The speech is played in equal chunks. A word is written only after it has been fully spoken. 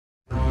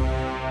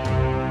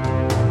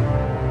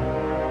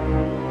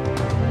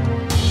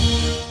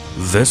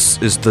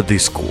This is the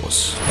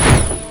discourse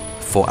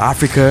for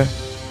Africa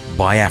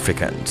by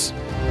Africans.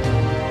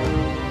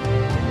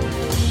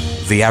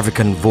 The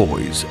African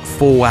voice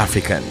for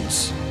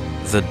Africans.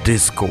 The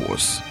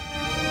discourse.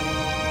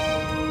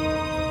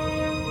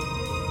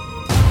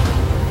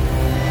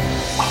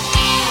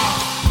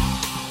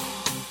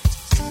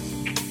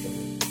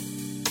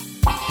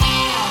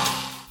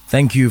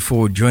 Thank you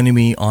for joining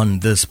me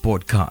on this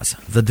podcast,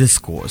 The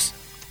Discourse.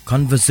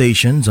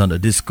 Conversations on The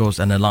Discourse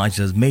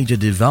analyzes major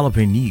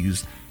developing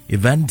news,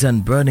 events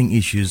and burning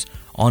issues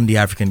on the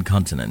African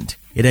continent.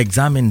 It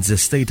examines the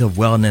state of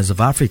wellness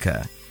of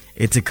Africa,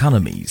 its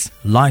economies,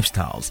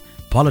 lifestyles,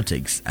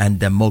 politics and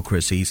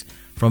democracies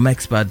from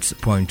experts'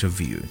 point of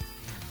view.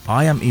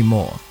 I am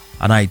Imor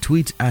and I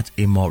tweet at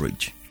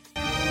Imorich.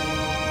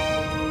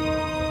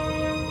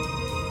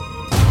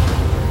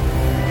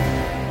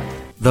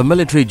 The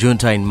military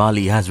junta in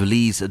Mali has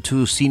released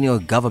two senior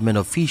government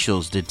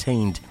officials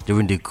detained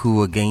during the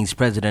coup against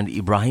President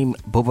Ibrahim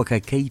Boubacar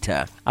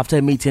Keïta after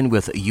a meeting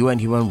with UN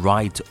Human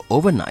Rights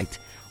overnight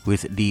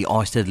with the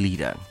ousted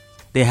leader.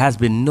 There has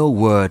been no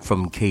word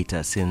from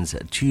Keïta since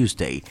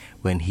Tuesday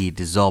when he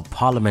dissolved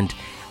parliament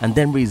and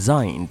then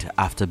resigned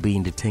after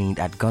being detained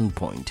at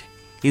gunpoint.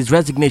 His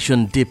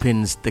resignation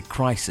deepens the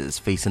crisis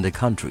facing the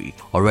country,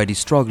 already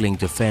struggling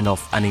to fend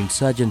off an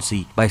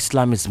insurgency by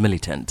Islamist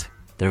militant.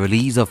 The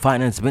release of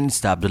Finance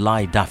Minister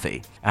Abdoulaye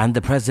Daffé and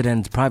the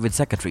President's Private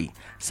Secretary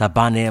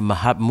Sabane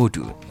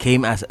Mahamudu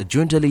came as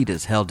junta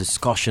leaders held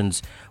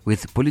discussions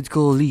with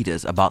political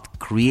leaders about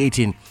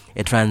creating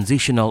a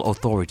transitional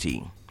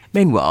authority.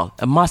 Meanwhile,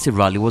 a massive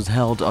rally was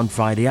held on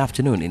Friday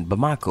afternoon in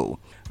Bamako,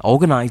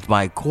 organized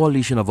by a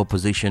coalition of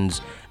oppositions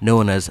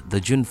known as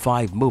the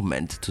JUNTA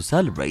movement to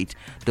celebrate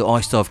the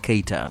ouster of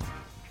Keïta.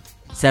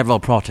 Several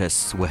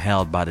protests were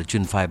held by the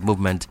JUNTA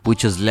movement,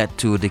 which has led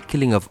to the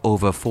killing of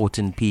over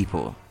 14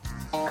 people.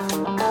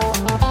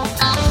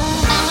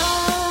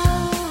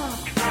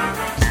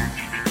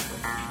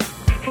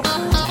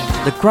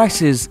 The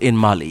crisis in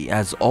Mali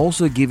has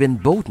also given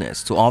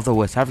boldness to other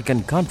West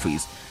African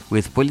countries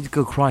with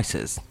political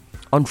crisis.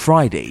 On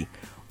Friday,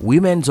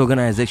 women's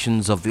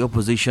organizations of the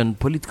opposition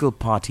political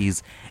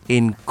parties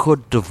in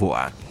Côte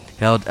d'Ivoire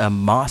held a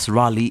mass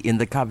rally in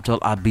the capital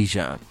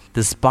Abidjan,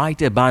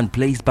 despite a ban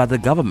placed by the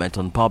government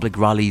on public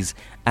rallies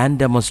and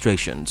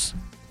demonstrations.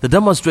 The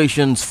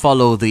demonstrations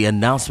follow the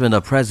announcement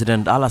of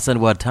President Alassane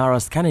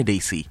Ouattara's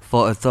candidacy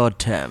for a third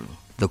term.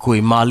 The coup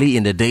in Mali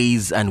in the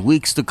days and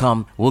weeks to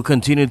come will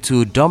continue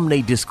to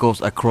dominate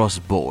discourse across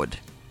board.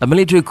 A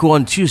military coup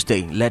on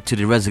Tuesday led to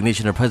the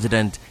resignation of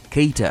President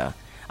Keïta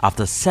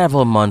after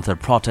several months of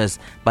protests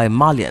by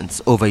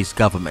Malians over his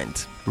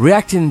government.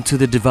 Reacting to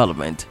the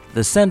development,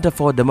 the Center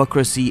for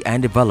Democracy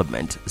and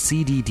Development,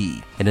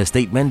 CDD, in a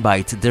statement by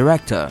its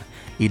director,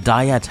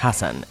 Hidayat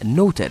Hassan,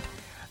 noted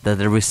that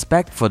the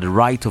respect for the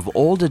right of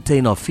all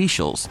detained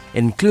officials,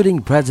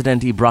 including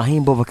President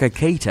Ibrahim Boubacar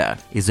Keïta,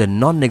 is a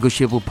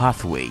non-negotiable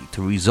pathway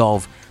to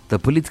resolve the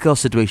political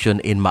situation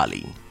in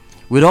Mali.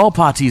 With all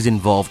parties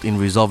involved in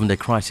resolving the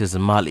crisis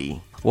in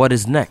Mali, what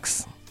is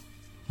next?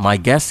 My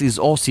guest is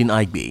Austin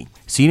Aigbe,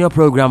 Senior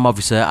Program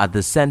Officer at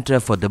the Center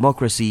for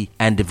Democracy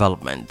and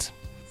Development.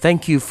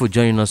 Thank you for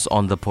joining us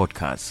on the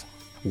podcast.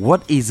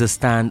 What is the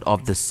stand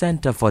of the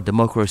Center for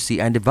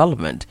Democracy and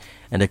Development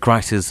and the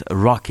crisis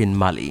rocking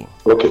Mali?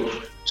 Okay,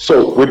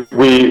 so we've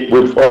already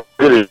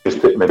released a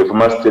statement, a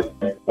formal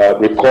statement.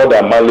 We call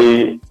that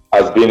Mali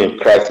has been in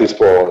crisis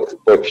for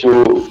a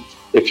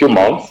few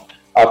months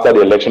after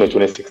the election in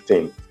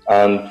 2016.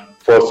 And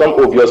for some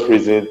obvious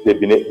reasons,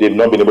 they've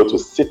not been able to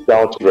sit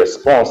down to a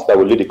response that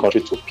will lead the country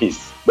to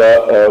peace.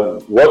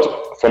 But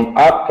from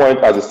our point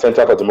as the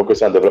Center for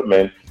Democracy and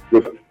Development,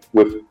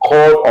 we've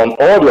called on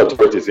all the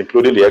authorities,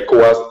 including the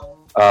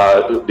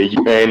ECOWAS, the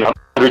UN, and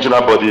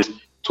regional bodies,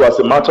 to, as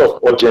a matter of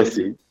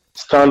urgency,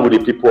 stand with the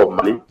people of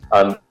Mali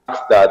and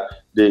ask that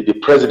the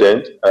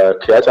president,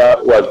 Keïta,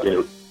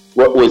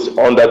 who is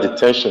under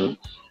detention,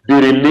 be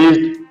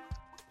released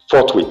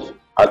forthwith,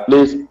 at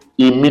least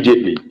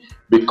immediately,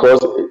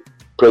 because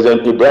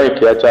President Ibrahim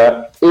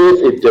Keïta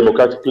is a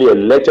democratically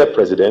elected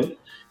president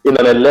in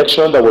an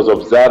election that was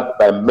observed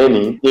by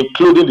many,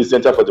 including the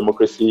Center for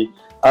Democracy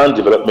and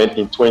Development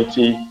in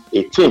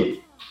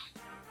 2018.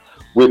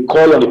 We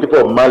call on the people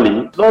of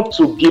Mali not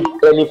to give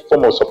any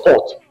form of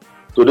support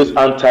to this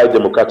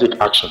anti-democratic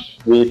action.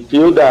 We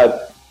feel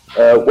that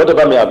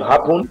whatever may have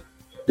happened,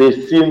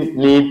 they still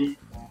need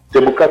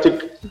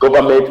democratic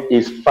government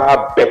is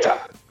far better.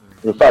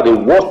 In fact, the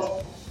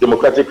worst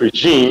democratic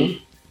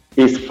regime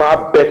is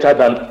far better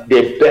than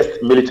the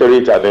best military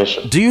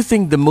intervention. Do you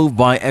think the move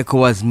by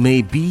ECOWAS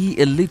may be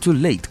a little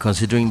late,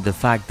 considering the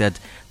fact that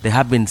there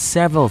have been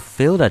several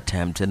failed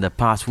attempts in the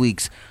past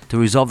weeks to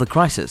resolve the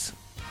crisis?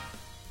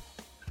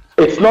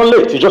 It's not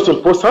late to just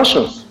impose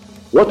sanctions.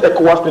 What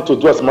ECOWAS needs to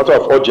do as a matter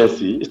of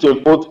urgency is to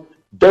impose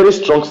very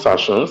strong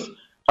sanctions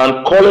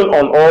and calling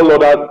on all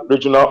other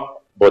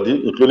regional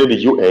bodies, including the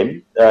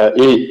UN,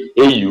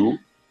 AU,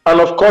 and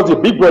of course the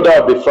big brother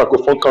of the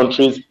Francophone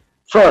countries,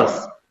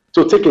 France,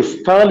 to take a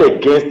stand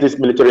against this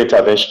military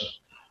intervention.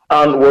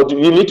 And what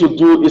you need to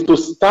do is to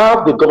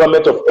starve the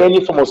government of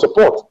any form of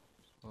support.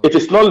 It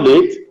is not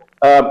late,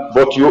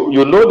 but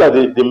you know that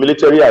the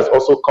military has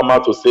also come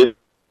out to say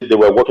they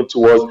were working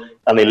towards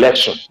an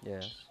election.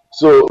 Yes.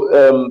 So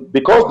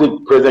because the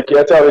President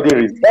Kenyatta already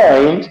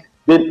resigned,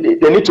 there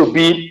need to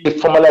be a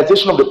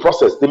formalization of the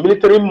process. The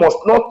military must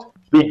not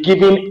be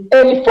given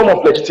any form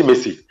of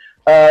legitimacy.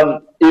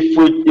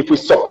 If we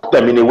support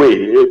them in a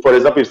way, for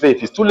example, you say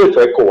it is too late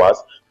for ECOWAS,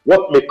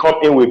 what may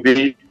come in will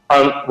be,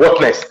 and what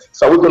next?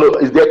 So are we going to,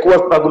 is the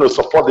ECOWAS not going to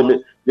support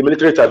the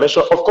military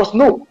intervention? Of course,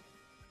 no.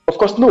 Of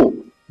course, no.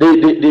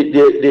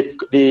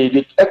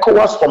 The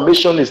ECOWAS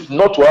formation is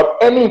not to have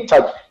any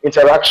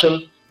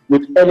interaction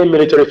with any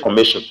military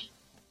formation.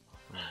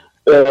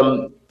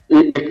 I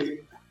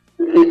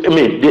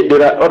mean,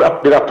 there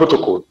are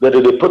protocols. There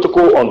is the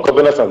protocol on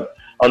governance and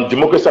on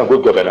democracy and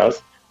good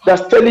governance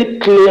that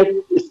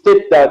clearly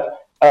state that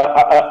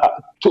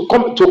to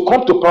come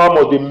to power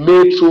must be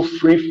made through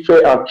free,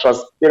 fair, and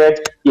transparent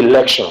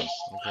elections.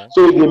 Okay.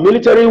 So if the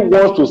military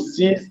wants to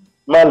seize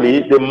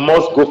Mali, they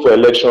must go for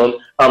election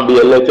and be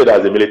elected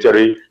as the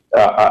military.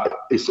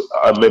 If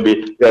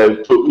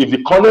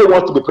the colonel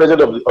wants to be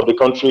president of the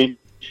country,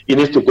 he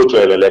needs to go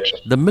to an election.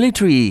 The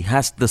military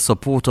has the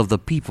support of the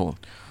people.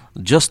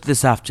 Just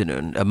this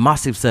afternoon, a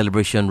massive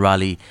celebration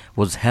rally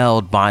was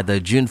held by the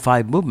June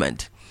 5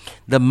 movement.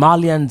 The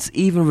Malians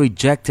even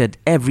rejected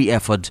every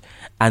effort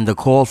and the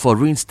call for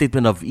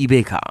reinstatement of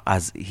Ibeka,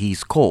 as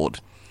he's called.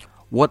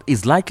 What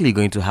is likely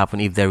going to happen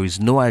if there is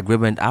no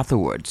agreement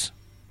afterwards?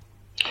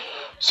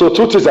 So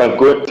two things are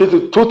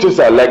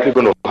likely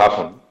going to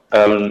happen.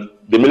 The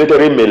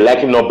military may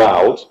likely not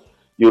bow out.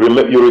 You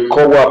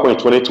recall what happened in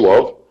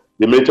 2012.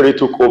 The military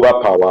took over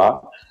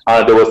power,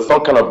 and there was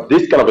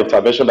this kind of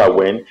intervention that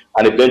went,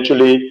 and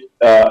eventually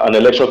an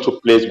election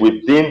took place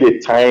within the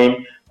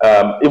time,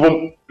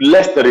 even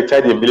less than the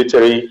time the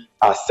military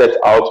are set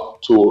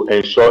out to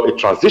ensure a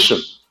transition.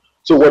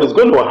 So what is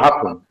going to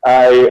happen?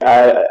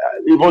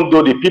 Even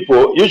though the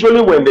people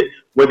usually when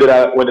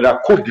there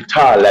are coup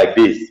d'etat like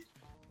this,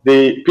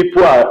 the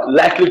people are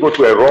likely going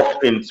to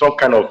erupt in some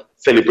kind of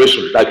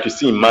celebration, like you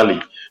see in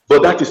Mali.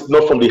 But that is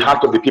not from the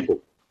heart of the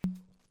people.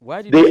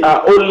 They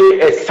are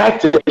only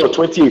excited for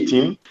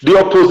 2018. The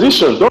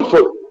opposition,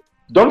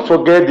 don't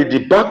forget the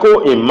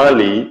debacle in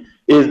Mali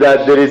is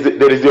that there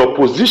is the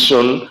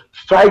opposition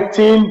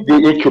fighting the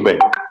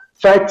incumbent,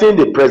 fighting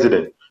the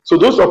president. So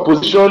those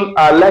opposition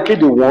are likely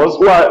the ones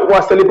who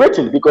are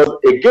celebrating, because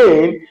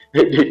again,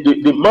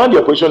 the man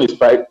the opposition is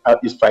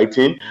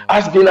fighting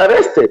has been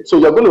arrested. So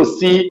you're going to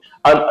see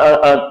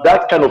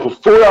that kind of a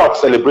flora of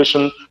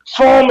celebration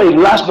from a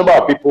large number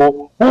of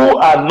people who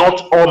are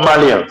not all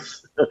Malians.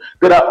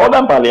 There are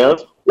other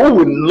Malians who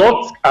will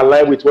not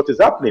align with what is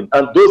happening,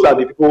 and those are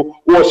the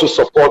people who also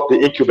support the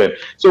incumbent.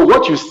 So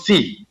what you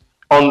see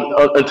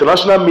on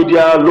international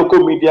media,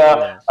 local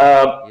media,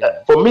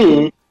 for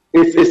me,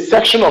 it's a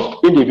section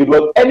of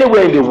individuals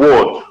anywhere in the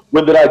world.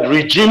 When there are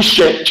regime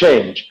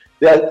change,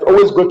 there's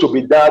always going to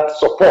be that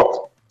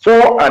support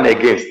for and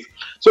against.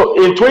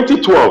 So in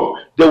 2012,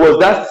 there was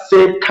that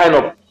same kind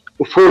of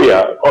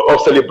euphoria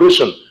of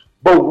celebration.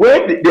 But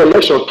when the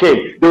election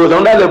came, there was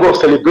another level of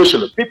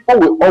celebration. People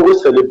will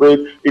always celebrate.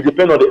 It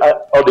depends on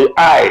the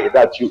eye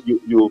that you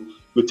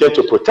tend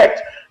to protect.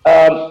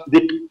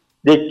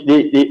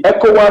 The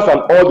ECOWAS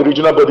and all the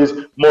regional bodies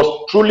must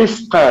truly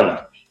stand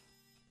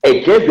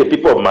against the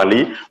people of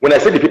Mali. When I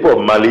say the people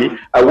of Mali,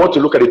 I want to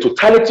look at the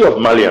totality of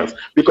Malians,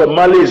 because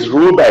Mali is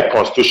ruled by a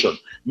constitution.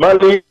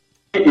 Mali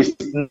is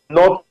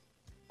not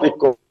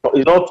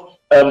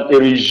a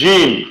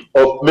regime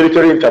of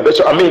military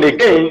intervention. I mean,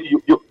 again,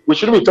 we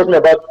shouldn't be talking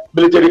about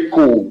military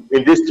coup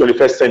in this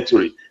 21st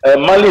century.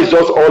 Mali is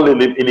just all in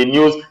the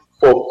news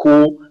for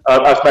coup.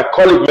 As my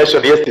colleague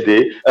mentioned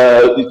yesterday,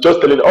 just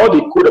telling all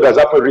the coup that has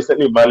happened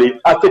recently in Mali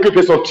has taken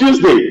place on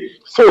Tuesday.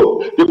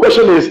 So the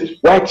question is,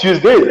 why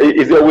Tuesday?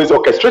 Is it always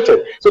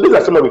orchestrated? So these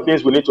are some of the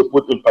things we need to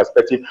put in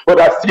perspective. But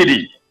as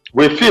CD,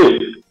 we feel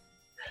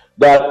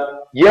that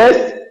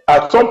yes,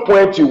 at some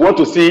point you want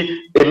to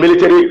see a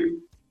military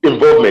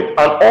involvement,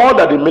 and all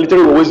that the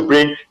military always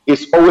bring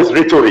is always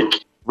rhetoric.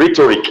 We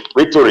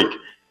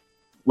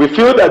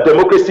feel that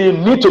democracy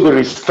needs to be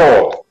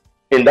restored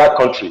in that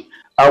country,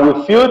 and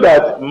we feel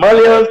that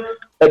Malians,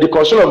 the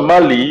constitution of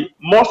Mali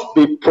must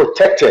be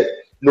protected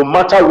no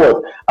matter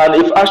what. And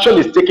if action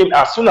is taken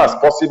as soon as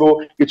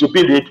possible, it will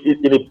be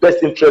in the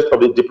best interest of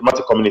the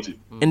diplomatic community.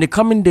 In the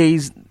coming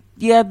days,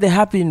 there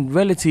have been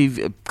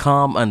relative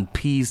calm and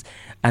peace,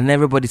 and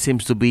everybody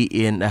seems to be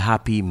in a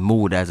happy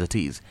mood as it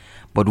is.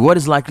 But what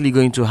is likely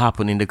going to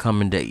happen in the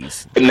coming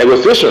days?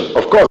 Negotiation,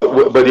 of course,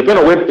 but it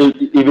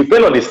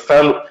depends on the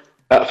stand.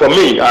 For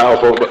me,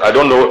 I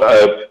don't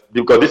know,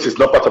 because this is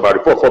not part of our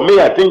report. For me,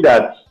 I think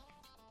that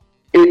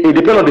it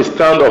depends on the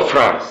stand of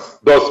France.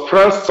 Does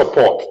France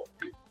support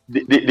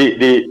the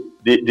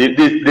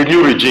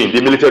new regime,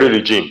 the military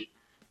regime?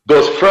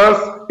 Is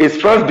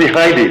France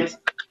behind it?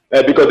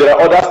 Because there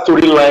are other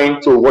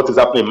storylines to what is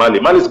happening in Mali.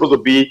 Mali is supposed to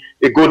be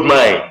a gold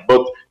mine,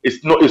 but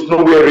it's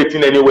nowhere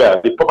written anywhere.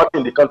 The poverty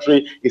in the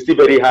country is still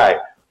very high.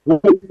 Who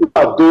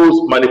are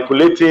those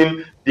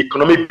manipulating the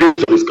economic base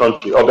of this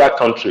country, of that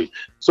country?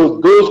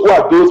 So who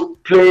are those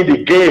playing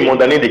the game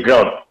underneath the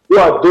ground? Who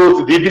are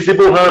those, the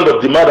invisible hand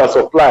of demand and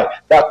supply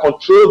that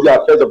controls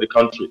the affairs of the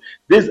country?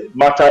 This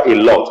matter a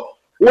lot.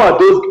 Who are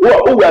those?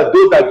 Who were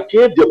those that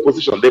gave the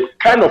opposition the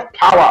kind of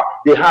power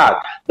they had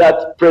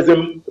that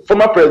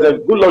former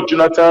President Goodluck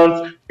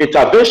Jonathan's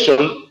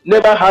intervention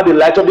never had the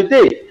light of the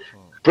day?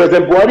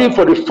 President Buhari,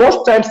 for the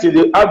first time since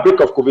the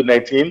outbreak of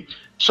COVID-19,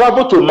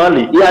 traveled to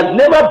Mali. He had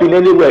never been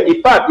anywhere. In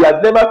fact, he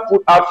had never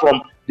put out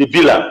from the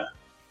villa.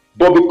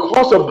 But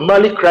because of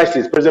Mali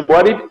crisis, President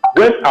Buhari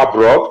went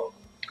abroad,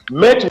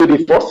 met with the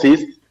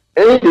forces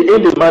in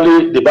the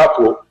Mali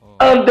debacle,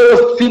 and there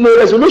was still no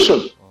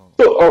resolution.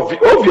 So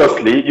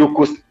obviously, it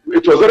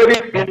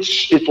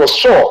was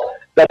sure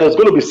that there was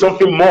going to be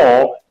something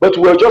more, but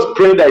we were just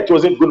praying that it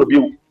wasn't going to be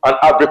an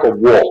outbreak of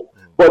war.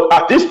 But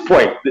at this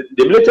point,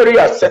 the military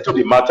has settled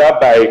the matter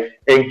by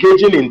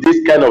engaging in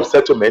this kind of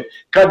settlement.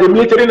 Can the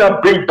military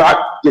now bring back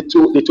the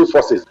two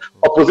forces?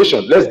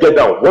 Opposition, let's get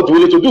down. What do we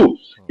need to do?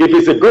 If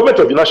it's a government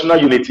of national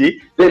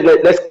unity, then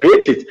let's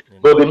create it.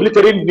 But the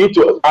military need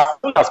to, as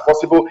soon as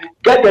possible,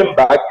 get them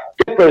back,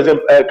 get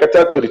President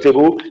Qatar to the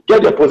table,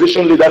 get the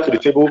opposition leader to the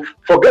table,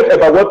 forget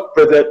about what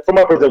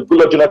former President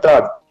Goodluck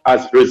Jonathan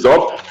has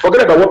resolved,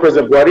 forget about what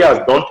President Buhari has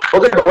done,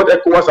 forget about what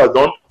ECOWAS has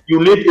done. You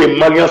need a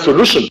Malian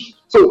solution.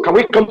 So can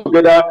we come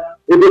together,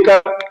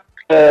 Rebecca,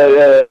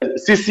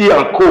 CC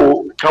and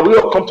Co, can we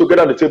all come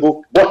together on the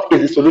table? What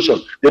is the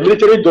solution? The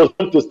military does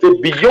want to stay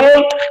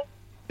beyond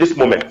this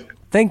moment.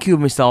 Thank you,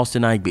 Mr.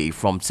 Austin Igbe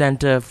from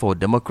Center for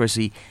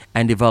Democracy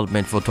and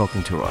Development for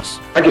talking to us.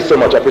 Thank you so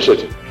much. I appreciate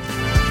it.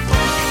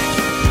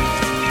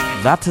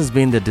 That has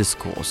been The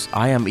Discourse.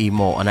 I am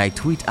Emo and I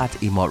tweet at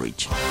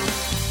Emorich.